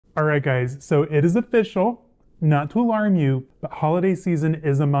All right, guys, so it is official, not to alarm you, but holiday season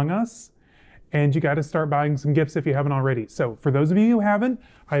is among us, and you got to start buying some gifts if you haven't already. So for those of you who haven't,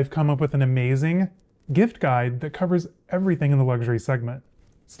 I've come up with an amazing gift guide that covers everything in the luxury segment.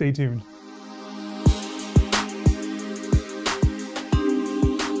 Stay tuned.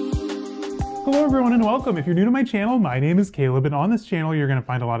 Hello everyone and welcome. If you're new to my channel, my name is Caleb, and on this channel you're going to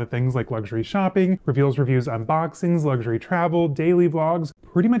find a lot of things like luxury shopping, reveals, reviews, unboxings, luxury travel, daily vlogs,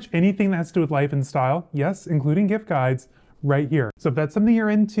 pretty much anything that has to do with life and style, yes, including gift guides, right here. So if that's something you're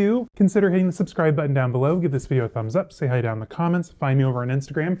into, consider hitting the subscribe button down below, give this video a thumbs up, say hi down in the comments, find me over on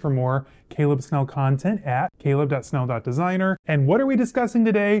Instagram for more Caleb Snell content at caleb.snell.designer. And what are we discussing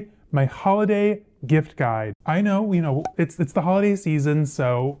today? My holiday gift guide. I know, it's the holiday season,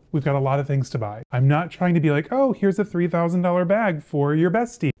 so we've got a lot of things to buy. I'm not trying to be like, oh, here's a $3,000 bag for your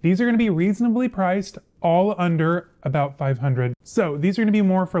bestie. These are gonna be reasonably priced, all under about $500. So these are gonna be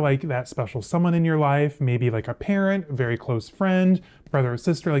more for like that special someone in your life, maybe like a parent, a very close friend, brother or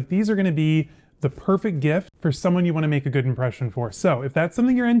sister. Like these are gonna be the perfect gift for someone you want to make a good impression for. So if that's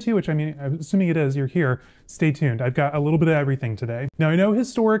something you're into, which I mean, I'm assuming it is, you're here, stay tuned. I've got a little bit of everything today. Now I know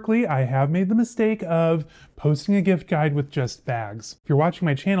historically I have made the mistake of posting a gift guide with just bags. If you're watching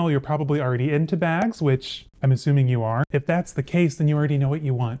my channel, you're probably already into bags, which I'm assuming you are. If that's the case, then you already know what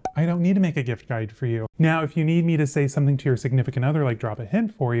you want. I don't need to make a gift guide for you. Now, if you need me to say something to your significant other, like drop a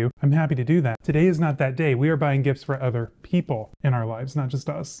hint for you, I'm happy to do that. Today is not that day. We are buying gifts for other people in our lives, not just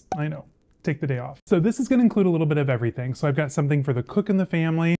us. I know. Take the day off. So this is going to include a little bit of everything. So I've got something for the cook in the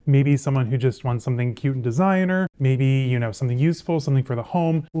family, maybe someone who just wants something cute and designer, maybe, something useful, something for the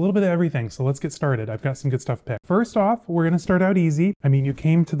home, a little bit of everything. So let's get started. I've got some good stuff picked. First off, we're going to start out easy. I mean, you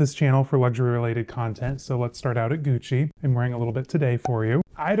came to this channel for luxury related content, so let's start out at Gucci. I'm wearing a little bit today for you.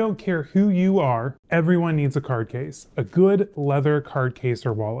 I don't care who you are, everyone needs a card case, a good leather card case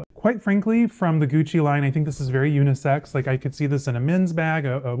or wallet. Quite frankly, from the Gucci line, I think this is very unisex. Like I could see this in a men's bag,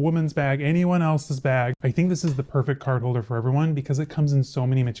 a woman's bag, anyone else's bag. I think this is the perfect card holder for everyone because it comes in so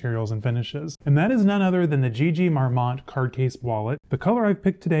many materials and finishes. And that is none other than the Gigi Marmont card case wallet. The color I've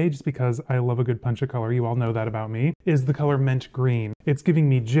picked today, just because I love a good punch of color, you all know that about me, is the color mint green. It's giving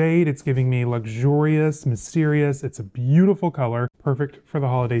me jade, it's giving me luxurious, mysterious. It's a beautiful color, perfect for the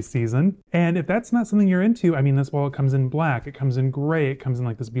holiday season. And if that's not something you're into, I mean, this wallet comes in black, it comes in gray, it comes in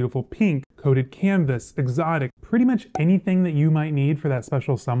like this beautiful pink, coated canvas, exotic, pretty much anything that you might need for that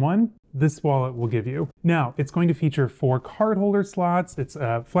special someone, this wallet will give you. Now, it's going to feature 4 card holder slots. It's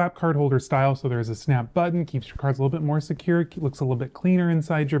a flap card holder style, so there's a snap button, keeps your cards a little bit more secure, looks a little bit cleaner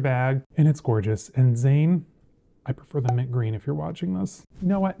inside your bag, and it's gorgeous. And Zane, I prefer the mint green if you're watching this. You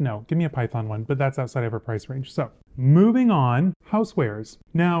know what? No, give me a Python one, but that's outside of our price range. So, moving on, housewares.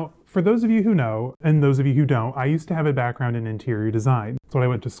 Now, for those of you who know, and those of you who don't, I used to have a background in interior design. That's what I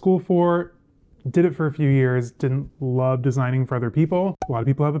went to school for, did it for a few years, didn't love designing for other people. A lot of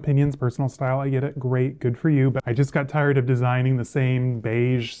people have opinions, personal style, I get it, great, good for you, but I just got tired of designing the same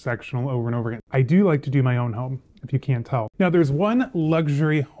beige sectional over and over again. I do like to do my own home, if you can't tell. Now, there's one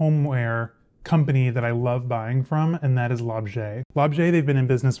luxury homeware company that I love buying from, and that is L'Objet. L'Objet, they've been in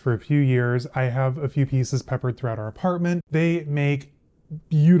business for a few years. I have a few pieces peppered throughout our apartment. They make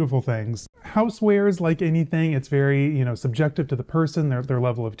beautiful things. Housewares, like anything, it's very, subjective to the person, their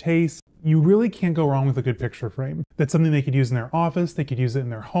level of taste. You really can't go wrong with a good picture frame. That's something they could use in their office, they could use it in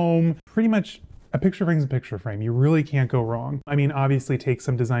their home. Pretty much a picture frame is a picture frame. You really can't go wrong. I mean, obviously take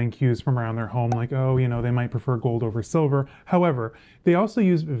some design cues from around their home, like, oh, they might prefer gold over silver. However, they also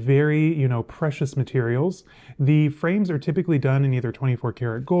use very, precious materials. The frames are typically done in either 24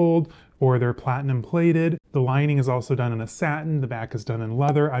 karat gold or they're platinum plated. The lining is also done in a satin. The back is done in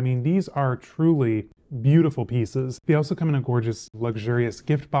leather. I mean, these are truly beautiful pieces. They also come in a gorgeous, luxurious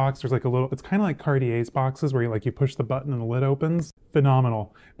gift box. There's like it's kind of like Cartier's boxes where you push the button and the lid opens.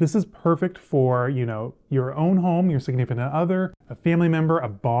 Phenomenal. This is perfect for, your own home, your significant other, a family member, a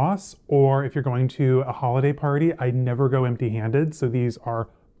boss, or if you're going to a holiday party. I never go empty-handed, so these are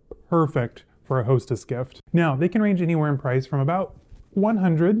perfect for a hostess gift. Now, they can range anywhere in price from about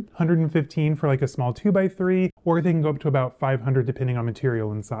 $100, $115 for like a small 2x3, or they can go up to about $500 depending on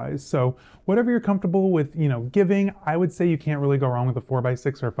material and size. So whatever you're comfortable with, giving, I would say you can't really go wrong with a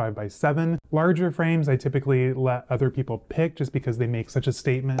 4x6 or 5x7. Larger frames, I typically let other people pick just because they make such a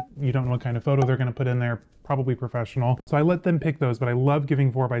statement. You don't know what kind of photo they're going to put in there, probably professional. So I let them pick those, but I love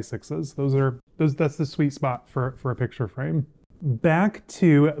giving 4x6s. That's the sweet spot for a picture frame. Back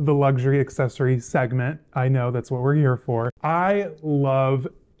to the luxury accessory segment. I know that's what we're here for. I love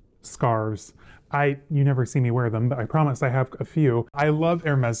scarves. You never see me wear them, but I promise I have a few. I love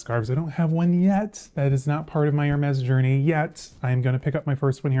Hermès scarves. I don't have one yet. That is not part of my Hermès journey yet. I'm gonna pick up my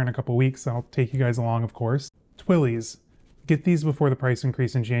first one here in a couple weeks. I'll take you guys along, of course. Twillys. Get these before the price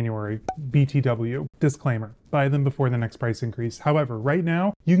increase in January. BTW. Disclaimer. Buy them before the next price increase. However, right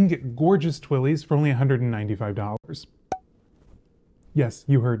now, you can get gorgeous Twillys for only $195. Yes,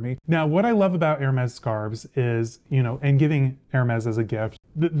 you heard me. Now, what I love about Hermès scarves is, and giving Hermès as a gift,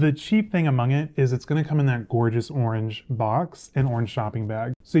 the cheap thing among it is it's gonna come in that gorgeous orange box and orange shopping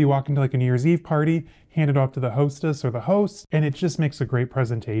bag. So you walk into like a New Year's Eve party, hand it off to the hostess or the host, and it just makes a great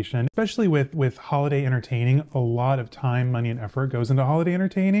presentation. Especially with holiday entertaining, a lot of time, money, and effort goes into holiday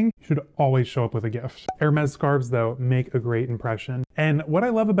entertaining. You should always show up with a gift. Hermès scarves, though, make a great impression. And what I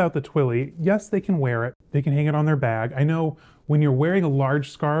love about the Twilly, yes, they can wear it. They can hang it on their bag. I know when you're wearing a large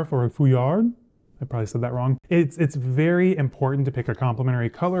scarf or a foulard, I probably said that wrong. It's very important to pick a complementary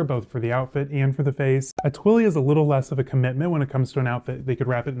color, both for the outfit and for the face. A Twilly is a little less of a commitment when it comes to an outfit. They could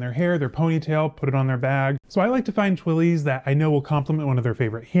wrap it in their hair, their ponytail, put it on their bag. So I like to find Twillys that I know will complement one of their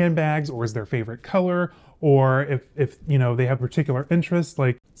favorite handbags or is their favorite color, or if they have particular interests,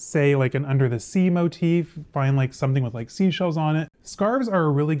 like say like an under the sea motif, find like something with like seashells on it. Scarves are a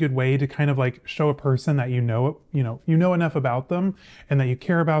really good way to kind of like show a person that you know enough about them and that you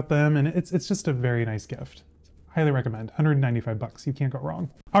care about them, and it's just a very nice gift. Highly recommend. 195 bucks. You can't go wrong.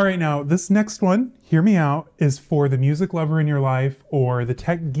 All right, now this next one, hear me out, is for the music lover in your life or the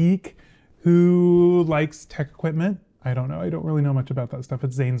tech geek who likes tech equipment. I don't know. I don't really know much about that stuff.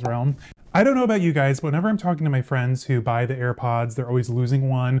 It's Zane's realm. I don't know about you guys, but whenever I'm talking to my friends who buy the AirPods, they're always losing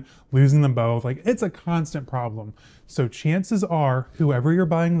one, losing them both. Like, it's a constant problem. So chances are, whoever you're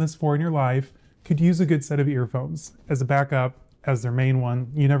buying this for in your life could use a good set of earphones as a backup, as their main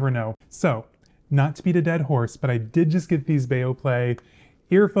one. You never know. So, not to beat a dead horse, but I did just get these Beoplay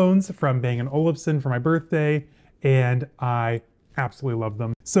earphones from Bang & Olufsen for my birthday, and I absolutely love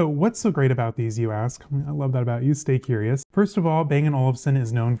them. So what's so great about these, you ask? I love that about you. Stay curious. First of all, Bang & Olufsen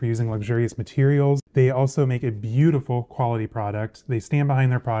is known for using luxurious materials. They also make a beautiful quality product. They stand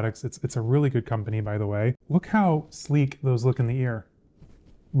behind their products. It's a really good company, by the way. Look how sleek those look in the ear,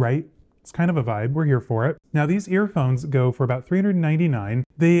 right? It's kind of a vibe. We're here for it. Now, these earphones go for about $399.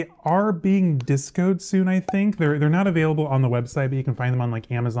 They are being discoed soon, I think. They're not available on the website, but you can find them on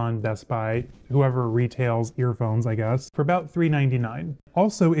like Amazon, Best Buy, whoever retails earphones, I guess, for about $399.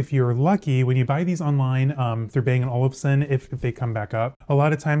 Also, if you're lucky, when you buy these online through Bang & Olufsen, if they come back up, a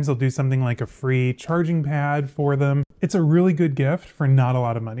lot of times they'll do something like a free charging pad for them. It's a really good gift for not a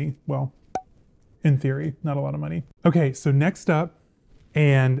lot of money. Well, in theory, not a lot of money. Okay, so next up,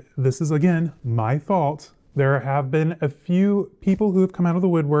 and this is, again, my fault. There have been a few people who have come out of the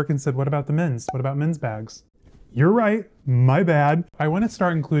woodwork and said, what about the men's? What about men's bags? You're right, my bad. I want to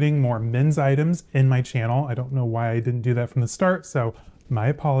start including more men's items in my channel. I don't know why I didn't do that from the start, so my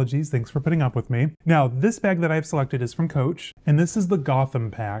apologies. Thanks for putting up with me. Now, this bag that I've selected is from Coach, and this is the Gotham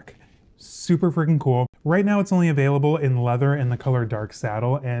pack. Super freaking cool. Right now it's only available in leather in the color dark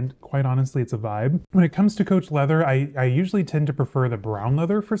saddle, and quite honestly, it's a vibe. When it comes to Coach leather, I usually tend to prefer the brown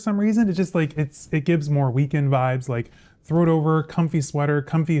leather for some reason. It's just like, it gives more weekend vibes, like throw it over, comfy sweater,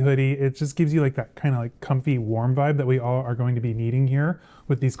 comfy hoodie. It just gives you like that kind of like comfy warm vibe that we all are going to be needing here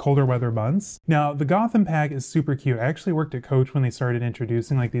with these colder weather months. Now, the Gotham pack is super cute. I actually worked at Coach when they started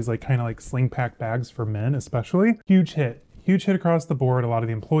introducing like these like kind of like sling pack bags for men especially. Huge hit. Huge hit across the board. A lot of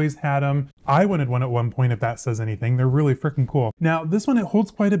the employees had them. I wanted one at one point, if that says anything. They're really freaking cool. Now, this one, it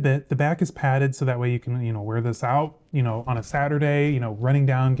holds quite a bit. The back is padded so that way you can, wear this out, on a Saturday, running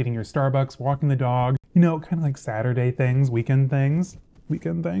down, getting your Starbucks, walking the dog, kind of like Saturday things, weekend things.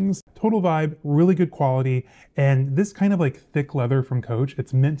 Total vibe, really good quality. And this kind of like thick leather from Coach,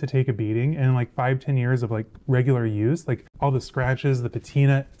 it's meant to take a beating, and in like 5-10 years of like regular use, like all the scratches, the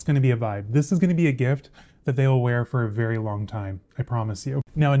patina, it's going to be a vibe. This is going to be a gift that they will wear for a very long time, I promise you.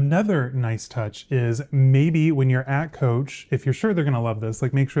 Now, another nice touch is maybe when you're at Coach, if you're sure they're gonna love this,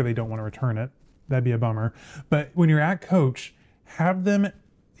 like make sure they don't wanna return it. That'd be a bummer. But when you're at Coach, have them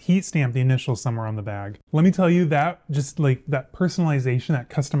heat stamp the initials somewhere on the bag. Let me tell you, that just like that personalization, that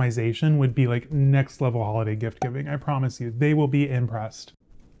customization would be like next level holiday gift giving. I promise you, they will be impressed.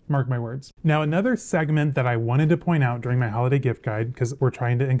 Mark my words. Now, another segment that I wanted to point out during my holiday gift guide, because we're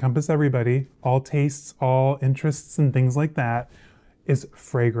trying to encompass everybody, all tastes, all interests, and things like that, is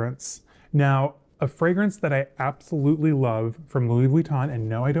fragrance. Now, a fragrance that I absolutely love from Louis Vuitton, and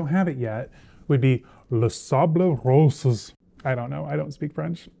no, I don't have it yet, would be Le Sable Roses. I don't know. I don't speak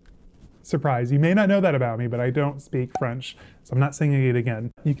French. Surprise. You may not know that about me, but I don't speak French, so I'm not singing it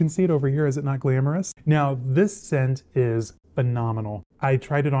again. You can see it over here. Is it not glamorous? Now, this scent is phenomenal. I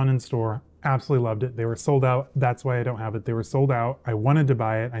tried it on in store. Absolutely loved it. They were sold out. That's why I don't have it. They were sold out. I wanted to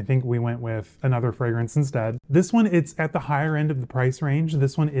buy it. I think we went with another fragrance instead. This one, it's at the higher end of the price range.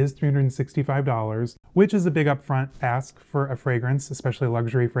 This one is $365, which is a big upfront ask for a fragrance, especially a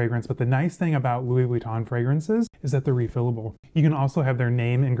luxury fragrance. But the nice thing about Louis Vuitton fragrances is that they're refillable. You can also have their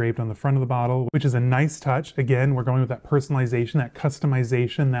name engraved on the front of the bottle, which is a nice touch. Again, we're going with that personalization, that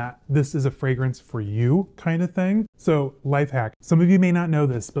customization, that this is a fragrance for you kind of thing. So life hack. Some of you may not know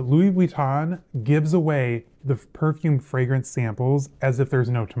this, but Louis Vuitton gives away the perfume fragrance samples as if there's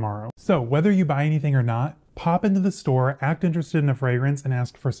no tomorrow. So whether you buy anything or not, pop into the store, act interested in a fragrance, and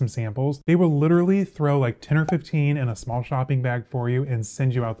ask for some samples. They will literally throw like 10 or 15 in a small shopping bag for you and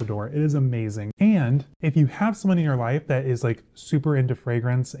send you out the door. It is amazing. And if you have someone in your life that is like super into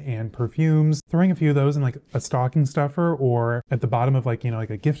fragrance and perfumes, throwing a few of those in like a stocking stuffer or at the bottom of like, you know, like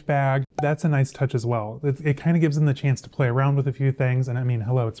a gift bag, that's a nice touch as well. It kind of gives them the chance to play around with a few things. And I mean,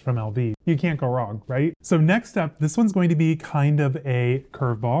 hello, it's from LV. You can't go wrong, right? So next up, this one's going to be kind of a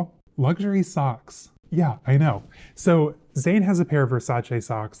curveball. Luxury socks. Yeah, I know. So Zane has a pair of Versace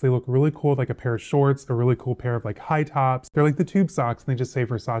socks. They look really cool with like a pair of shorts, a really cool pair of like high tops. They're like the tube socks and they just say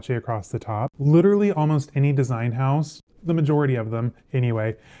Versace across the top. Literally almost any design house, the majority of them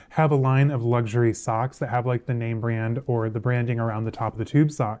anyway, have a line of luxury socks that have like the name brand or the branding around the top of the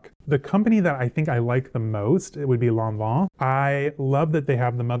tube sock. The company that I think I like the most, it would be Lanvin. I love that they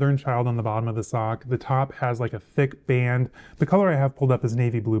have the mother and child on the bottom of the sock. The top has like a thick band. The color I have pulled up is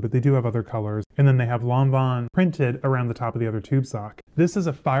navy blue, but they do have other colors. And then they have Lanvin printed around the top of the other tube sock. This is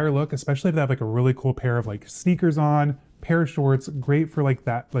a fire look, especially if they have like a really cool pair of like sneakers on, pair of shorts, great for like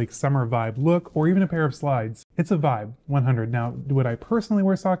that like summer vibe look, or even a pair of slides. It's a vibe, 100. Now, would I personally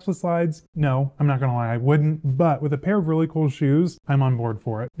wear socks with slides? No, I'm not gonna lie, I wouldn't, but with a pair of really cool shoes, I'm on board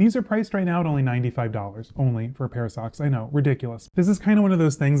for it. These are priced right now at only $95, only for a pair of socks. I know, ridiculous. This is kind of one of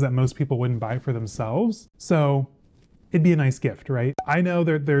those things that most people wouldn't buy for themselves, so it'd be a nice gift, right? I know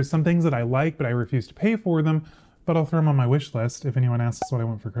there's some things that I like, but I refuse to pay for them, but I'll throw them on my wish list if anyone asks what I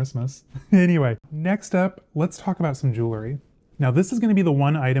want for Christmas. Anyway, next up, let's talk about some jewelry. Now this is going to be the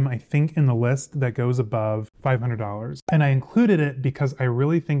one item I think in the list that goes above $500. And I included it because I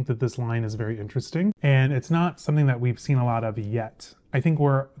really think that this line is very interesting and it's not something that we've seen a lot of yet. I think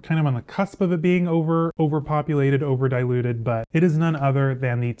we're kind of on the cusp of it being overpopulated, over-diluted, but it is none other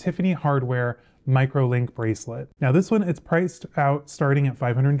than the Tiffany hardware micro-link bracelet. Now this one, it's priced out starting at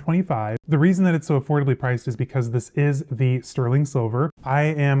 $525. The reason that it's so affordably priced is because this is the sterling silver. I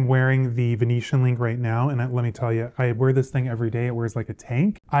am wearing the Venetian link right now, and let me tell you, I wear this thing every day. It wears like a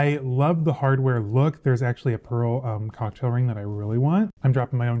tank. I love the hardware look. There's actually a pearl cocktail ring that I really want. I'm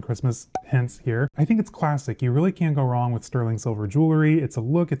dropping my own Christmas hints here. I think it's classic. You really can't go wrong with sterling silver jewelry. It's a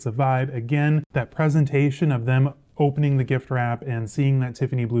look, it's a vibe. Again, that presentation of them opening the gift wrap and seeing that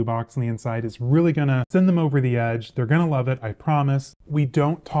Tiffany blue box on the inside is really gonna send them over the edge. They're gonna love it, I promise. We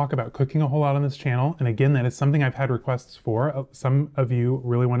don't talk about cooking a whole lot on this channel, and again, that is something I've had requests for. Some of you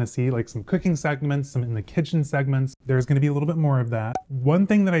really wanna see like some cooking segments, some in the kitchen segments. There's gonna be a little bit more of that. One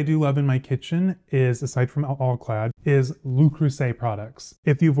thing that I do love in my kitchen is, aside from All Clad, is Le Creuset products.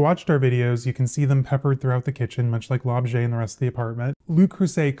 If you've watched our videos, you can see them peppered throughout the kitchen, much like L'Objet and the rest of the apartment. Le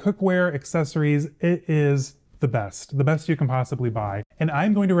Creuset cookware, accessories, it is the best you can possibly buy. And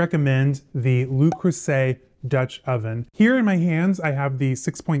I'm going to recommend the Le Creuset Dutch oven. Here in my hands, I have the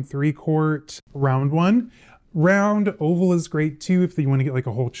 6.3 quart round one. Round, oval is great too if you want to get like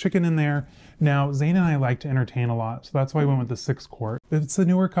a whole chicken in there. Now, Zane and I like to entertain a lot, so that's why I went with the 6 quart. If it's a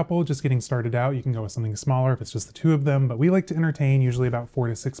newer couple just getting started out, you can go with something smaller if it's just the two of them, but we like to entertain usually about 4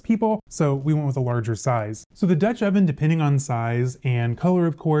 to 6 people, so we went with a larger size. So the Dutch oven, depending on size and color,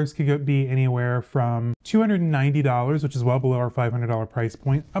 of course, could be anywhere from $290, which is well below our $500 price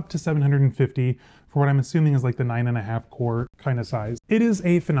point, up to $750 for what I'm assuming is like the 9.5 quart kind of size. It is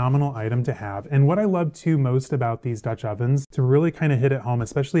a phenomenal item to have. And what I love too most about these Dutch ovens, to really kind of hit it home,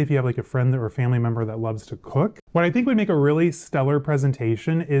 especially if you have like a friend or a family member that loves to cook, what I think would make a really stellar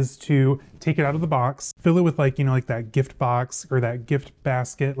presentation is to take it out of the box, fill it with like, you know, like that gift box or that gift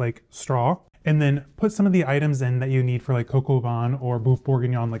basket, like straw, and then put some of the items in that you need for like coq au vin or boeuf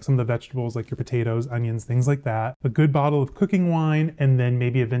bourguignon, like some of the vegetables, like your potatoes, onions, things like that. A good bottle of cooking wine, and then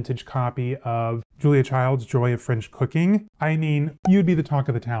maybe a vintage copy of Julia Child's Joy of French Cooking. I mean, you'd be the talk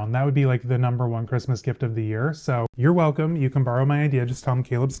of the town. That would be like the #1 Christmas gift of the year. So you're welcome. You can borrow my idea. Just tell them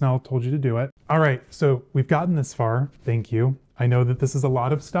Caleb Snell told you to do it. All right, so we've gotten this far. Thank you. I know that this is a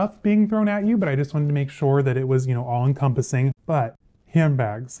lot of stuff being thrown at you, but I just wanted to make sure that it was, you know, all encompassing. But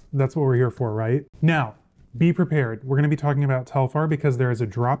handbags, that's what we're here for, right? Now, Be prepared. We're going to be talking about Telfar because there is a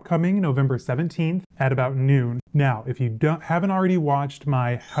drop coming November 17th at about noon. Now, if you haven't already watched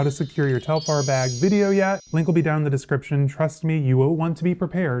my how to secure your Telfar bag video yet, link will be down in the description. Trust me, you will want to be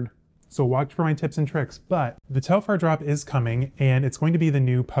prepared. So watch for my tips and tricks. But the Telfar drop is coming, and it's going to be the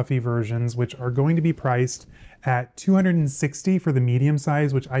new puffy versions, which are going to be priced at $260 for the medium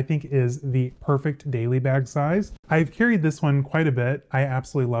size, which I think is the perfect daily bag size. I've carried this one quite a bit. I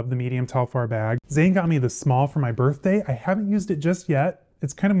absolutely love the medium Telfar bag. Zane got me the small for my birthday. I haven't used it just yet.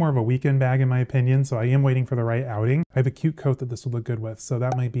 It's kind of more of a weekend bag in my opinion, so I am waiting for the right outing. I have a cute coat that this will look good with, so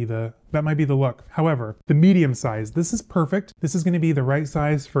that might be the look. However, the medium size, this is perfect. This is going to be the right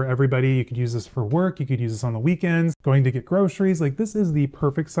size for everybody. You could use this for work, you could use this on the weekends, going to get groceries. Like, this is the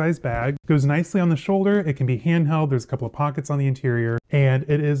perfect size bag. Goes nicely on the shoulder, it can be handheld, there's a couple of pockets on the interior, and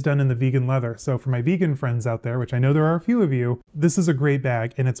it is done in the vegan leather. So for my vegan friends out there, which I know there are a few of you, this is a great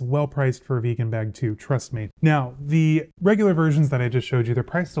bag, and it's well priced for a vegan bag too, trust me. Now, the regular versions that I just showed you, they're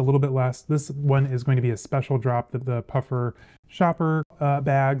priced a little bit less. This one is going to be a special drop, the puffer shopper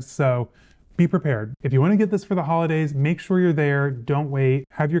bags, so be prepared. If you want to get this for the holidays, make sure you're there, don't wait,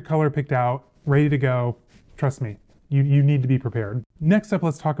 have your color picked out, ready to go. Trust me, you need to be prepared. Next up,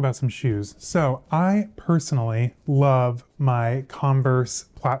 let's talk about some shoes. So I personally love my Converse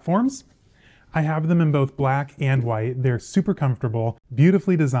platforms. I have them in both black and white. They're super comfortable,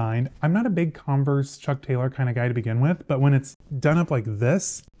 beautifully designed. I'm not a big Converse Chuck Taylor kind of guy to begin with, but when it's done up like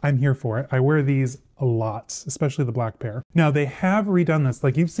this, I'm here for it. I wear these a lot, especially the black pair. Now they have redone this.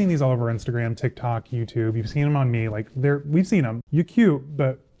 Like, you've seen these all over Instagram, TikTok, YouTube. You've seen them on me. Like, we've seen them. You're cute,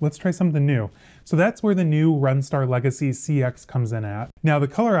 but let's try something new. So that's where the new Runstar Legacy CX comes in at. Now the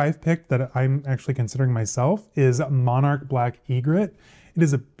color I've picked that I'm actually considering myself is Monarch Black Egret. It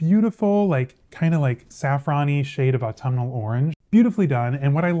is a beautiful, like, kind of like saffron-y shade of autumnal orange. Beautifully done.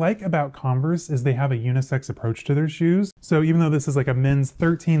 And what I like about Converse is they have a unisex approach to their shoes. So even though this is like a men's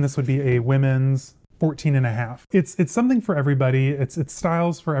 13, this would be a women's 14 and a half. It's something for everybody. It's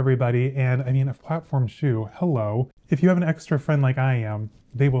styles for everybody. And I mean, a platform shoe, hello. If you have an extra friend like I am,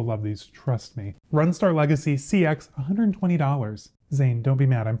 they will love these, trust me. Runstar Legacy CX, $120. Zane, don't be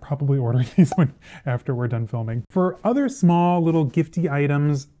mad. I'm probably ordering these one after we're done filming. For other small little gifty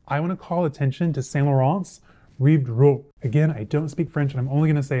items, I want to call attention to Saint Laurent's Rive Droit. Again, I don't speak French and I'm only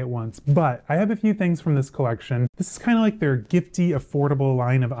going to say it once, but I have a few things from this collection. This is kind of like their gifty, affordable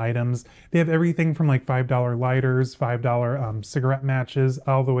line of items. They have everything from like $5 lighters, $5 cigarette matches,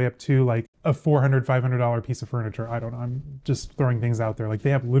 all the way up to like a $400, $500 piece of furniture. I don't know, I'm just throwing things out there. Like, they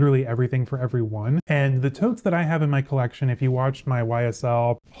have literally everything for everyone. And the totes that I have in my collection, if you watched my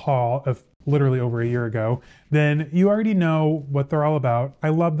YSL haul of literally over a year ago, then you already know what they're all about. I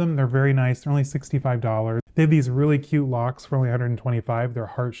love them, they're very nice, they're only $65. They have these really cute locks for only $125. They're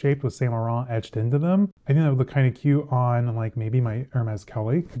heart-shaped with Saint Laurent etched into them. I think that would look kind of cute on like maybe my Hermès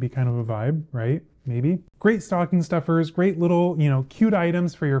Kelly. Could be kind of a vibe, right? Maybe. Great stocking stuffers, great little, cute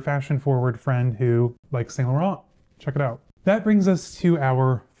items for your fashion-forward friend who likes Saint Laurent. Check it out. That brings us to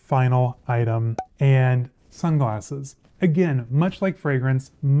our final item, and sunglasses. Again, much like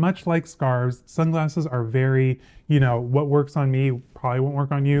fragrance, much like scarves, sunglasses are very, what works on me probably won't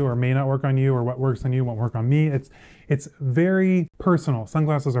work on you, or may not work on you, or what works on you won't work on me. It's very personal.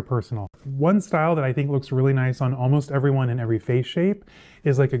 Sunglasses are personal. One style that I think looks really nice on almost everyone in every face shape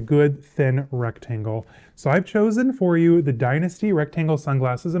is like a good thin rectangle. So I've chosen for you the Dynasty rectangle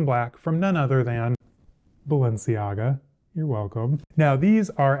sunglasses in black from none other than Balenciaga. You're welcome. Now these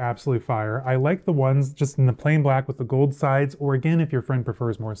are absolutely fire. I like the ones just in the plain black with the gold sides, or again, if your friend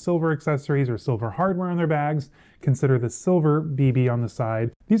prefers more silver accessories or silver hardware on their bags, consider the silver BB on the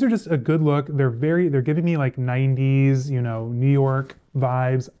side. These are just a good look. They're giving me like 90s, New York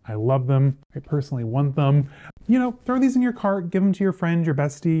vibes. I love them. I personally want them. Throw these in your cart, give them to your friend, your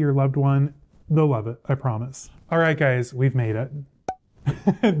bestie, your loved one. They'll love it, I promise. All right, guys, we've made it.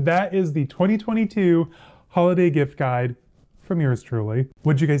 That is the 2022 holiday gift guide from yours truly.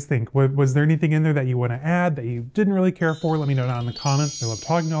 What'd you guys think? Was there anything in there that you want to add that you didn't really care for? Let me know down in the comments. I love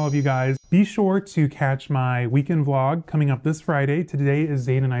talking to all of you guys. Be sure to catch my weekend vlog coming up this Friday. Today is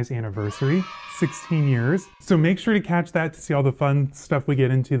Zane and I's anniversary, 16 years. So make sure to catch that to see all the fun stuff we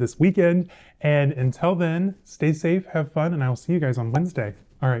get into this weekend. And until then, stay safe, have fun, and I will see you guys on Wednesday.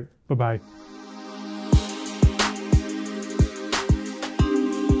 All right, bye-bye.